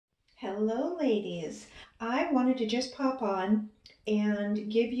Hello ladies, I wanted to just pop on and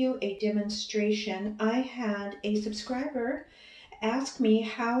give you a demonstration. I had a subscriber ask me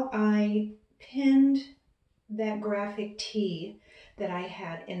how I pinned that graphic tee that I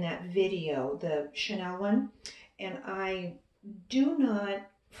had in that video, the Chanel one, and I do not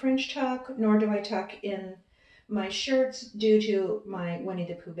French tuck nor do I tuck in my shirts due to my Winnie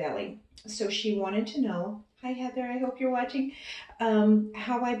the Pooh belly. So she wanted to know, hi Heather, I hope you're watching,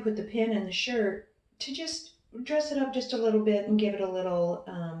 how I put the pin in the shirt to just dress it up just a little bit and give it a little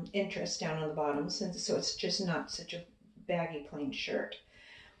interest down on the bottom, so it's just not such a baggy plain shirt.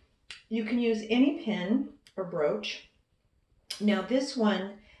 You can use any pin or brooch. Now this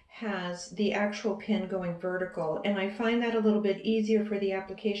one has the actual pin going vertical, and I find that a little bit easier for the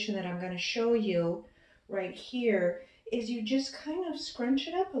application that I'm going to show you right here. Is you just kind of scrunch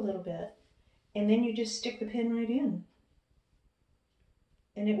it up a little bit, and then you just stick the pin right in,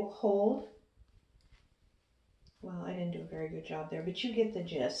 and it will hold. Well, I didn't do a very good job there, but you get the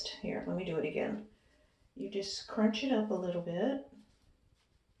gist. Here, let me do it again. You just crunch it up a little bit,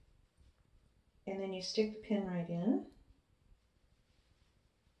 and then you stick the pin right in.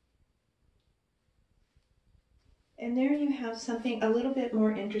 And there you have something a little bit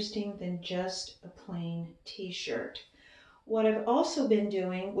more interesting than just a plain t-shirt. What I've also been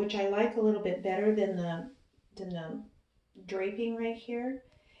doing, which I like a little bit better than the draping right here,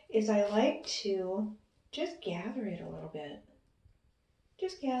 is I like to just gather it a little bit.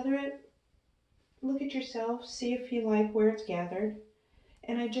 Just gather it, look at yourself, see if you like where it's gathered.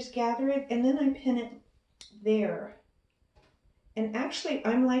 And I just gather it, and then I pin it there. And actually,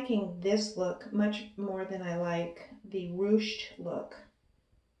 I'm liking this look much more than I like the ruched look.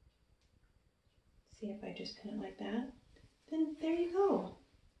 See if I just pin it like that. Then there you go.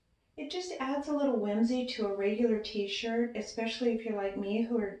 It just adds a little whimsy to a regular t-shirt, especially if you're like me,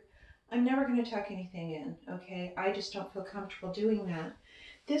 I'm never going to tuck anything in, okay? I just don't feel comfortable doing that.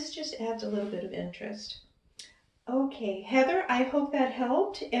 This just adds a little bit of interest. Okay, Heather, I hope that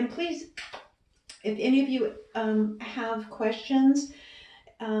helped. And please, if any of you have questions,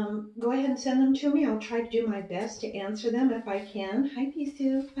 go ahead and send them to me. I'll try to do my best to answer them if I can. Hi,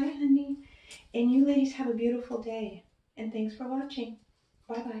 Bisou. Hi, honey. And you ladies have a beautiful day. And thanks for watching.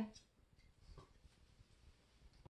 Bye-bye.